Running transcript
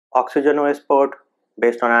Oxygen OS port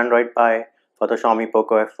based on Android Pie for the Xiaomi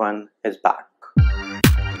Poco F1 is back.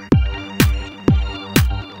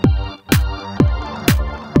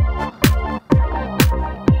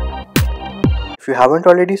 If you haven't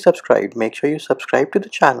already subscribed, make sure you subscribe to the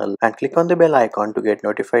channel and click on the bell icon to get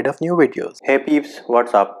notified of new videos. Hey peeps,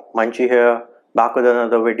 what's up? Munchie here, back with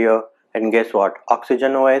another video. And guess what?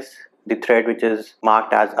 Oxygen OS, the thread which is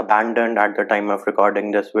marked as abandoned at the time of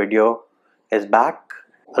recording this video, is back.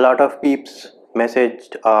 A lot of peeps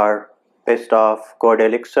messaged or pissed off Code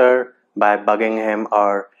Elixir by bugging him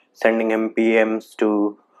or sending him PMs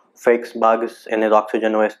to fix bugs in his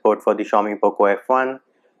Oxygen OS port for the Xiaomi Poco F1.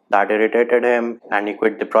 That irritated him and he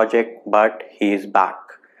quit the project, but he is back.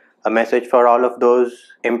 A message for all of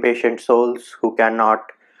those impatient souls who cannot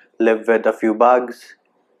live with a few bugs.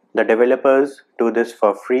 The developers do this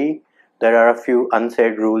for free. There are a few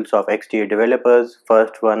unsaid rules of XDA developers.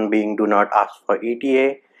 First one being do not ask for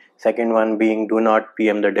ETA. Second one being do not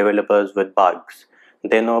PM the developers with bugs.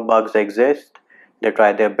 They know bugs exist. They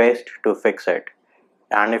try their best to fix it.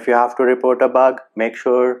 And if you have to report a bug, make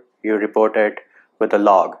sure you report it with a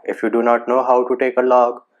log. If you do not know how to take a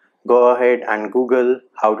log, go ahead and Google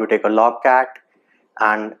how to take a log cat,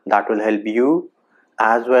 and that will help you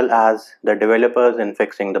as well as the developers in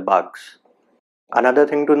fixing the bugs. Another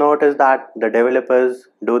thing to note is that the developers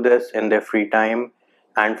do this in their free time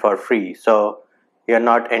and for free, so you're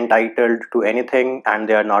not entitled to anything and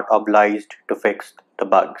they are not obliged to fix the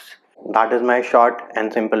bugs. That is my short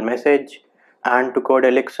and simple message. And to Code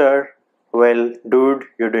Elixir, well, dude,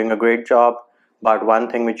 you're doing a great job, but one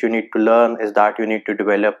thing which you need to learn is that you need to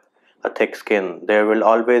develop a thick skin. There will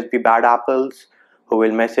always be bad apples who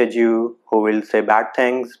will message you, who will say bad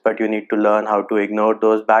things, but you need to learn how to ignore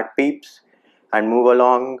those bad peeps and move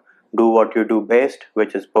along, do what you do best,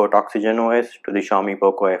 which is port Oxygen OS to the Xiaomi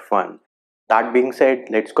Poco F1. That being said,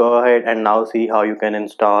 let's go ahead and now see how you can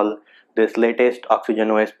install this latest Oxygen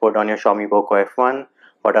OS port on your Xiaomi Poco F1.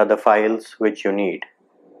 What are the files which you need?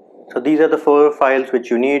 So these are the 4 files which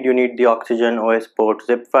you need. You need the Oxygen OS port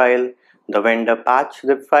zip file, the vendor patch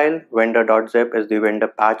zip file, vendor.zip is the vendor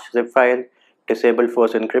patch zip file, disable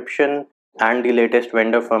force encryption, and the latest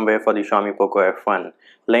vendor firmware for the Xiaomi Poco F1.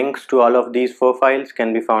 Links to all of these 4 files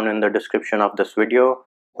can be found in the description of this video.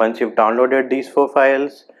 Once you've downloaded these 4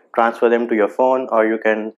 files, transfer them to your phone, or you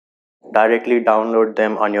can directly download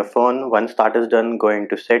them on your phone. Once that is done, go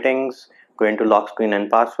into settings, go into lock screen and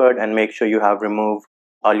password, and make sure you have removed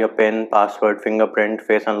all your PIN, password, fingerprint,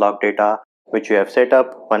 face unlock data which you have set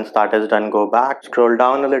up. Once that is done, go back, scroll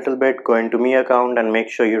down a little bit, go into Mi account and make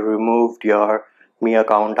sure you removed your Mi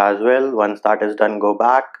account as well. Once that is done, go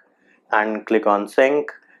back and click on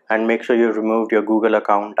sync and make sure you removed your Google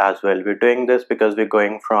account as well. We're doing this because we're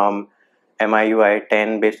going from MIUI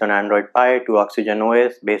 10 based on Android Pie to Oxygen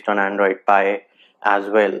OS based on Android Pie as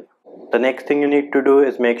well. The next thing you need to do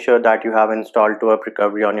is make sure that you have installed twerp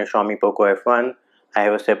recovery on your Xiaomi Poco F1. I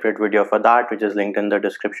have a separate video for that which is linked in the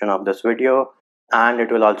description of this video, and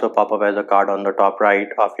it will also pop up as a card on the top right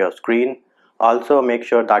of your screen. Also make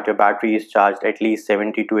sure that your battery is charged at least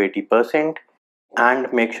 70 to 80%,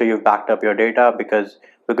 and make sure you've backed up your data because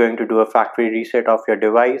we're going to do a factory reset of your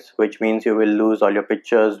device, which means you will lose all your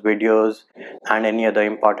pictures, videos, and any other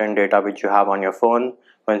important data which you have on your phone.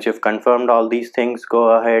 Once you've confirmed all these things,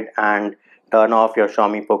 go ahead and turn off your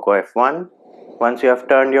Xiaomi Poco F1. Once you have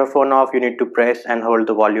turned your phone off, you need to press and hold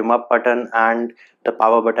the volume up button and the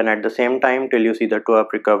power button at the same time till you see the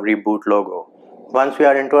twerp recovery boot logo. Once we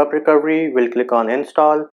are in twerp recovery, we'll click on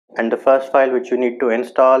install, and the first file which you need to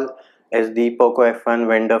install is the Poco F1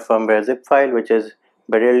 vendor firmware zip file, which is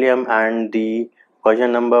Beryllium, and the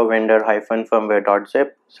version number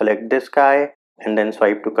vendor-firmware.zip. Select this guy and then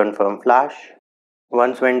swipe to confirm flash.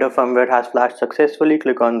 Once vendor firmware has flashed successfully,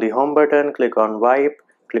 click on the home button, click on wipe,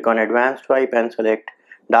 click on advanced wipe and select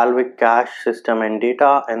Dalvik cache system and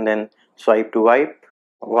data and then swipe to wipe.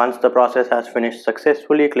 Once the process has finished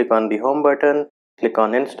successfully, click on the home button, click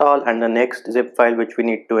on install, and the next zip file which we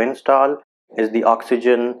need to install is the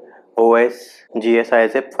Oxygen OS GSI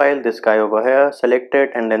zip file, this guy over here. Select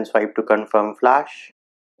it and then swipe to confirm flash.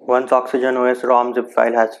 Once Oxygen OS ROM zip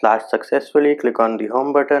file has flashed successfully, click on the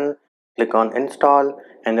home button, click on install,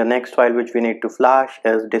 and the next file which we need to flash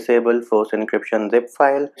is disable force encryption zip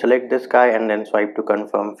file. Select this guy and then swipe to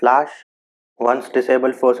confirm flash. Once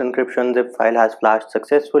disable force encryption zip file has flashed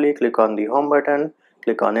successfully, click on the home button,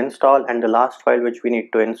 click on install, and the last file which we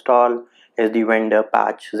need to install is the vendor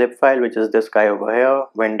patch zip file, which is this guy over here,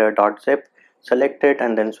 vendor.zip. Select it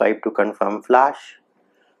and then swipe to confirm flash.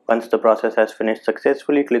 Once the process has finished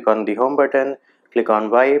successfully, click on the home button, click on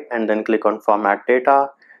wipe and then click on format data.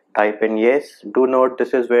 type in yes. Do note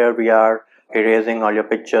this is where we are erasing all your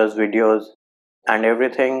pictures, videos and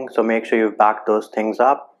everything, so make sure you've backed those things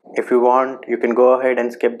up. If you want, you can go ahead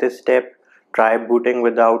and skip this step. Try booting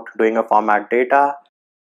without doing a format data,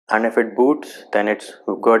 and if it boots then it's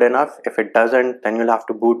good enough. If it doesn't, then you'll have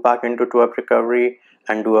to boot back into twerp recovery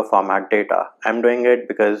and do a format data. I'm doing it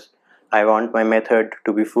because I want my method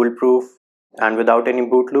to be foolproof and without any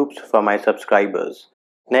boot loops for my subscribers.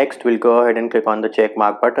 Next, we'll go ahead and click on the check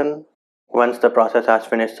mark button. Once the process has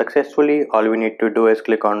finished successfully, all we need to do is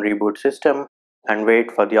click on reboot system and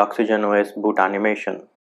wait for the Oxygen OS boot animation.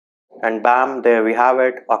 And bam, there we have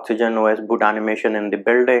it, Oxygen OS boot animation in the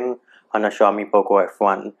building on a Xiaomi Poco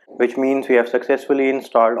F1, which means we have successfully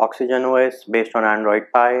installed Oxygen OS based on Android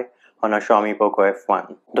Pie on a Xiaomi Poco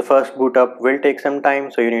F1. The first boot up will take some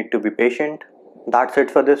time, so you need to be patient. That's it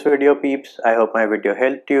for this video, peeps. I hope my video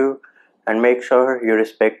helped you, and make sure you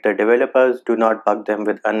respect the developers. Do not bug them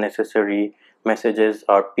with unnecessary messages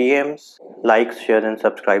or PMs. Likes, shares and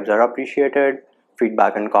subscribes are appreciated.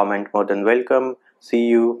 Feedback and comment more than welcome. See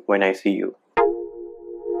you when I see you.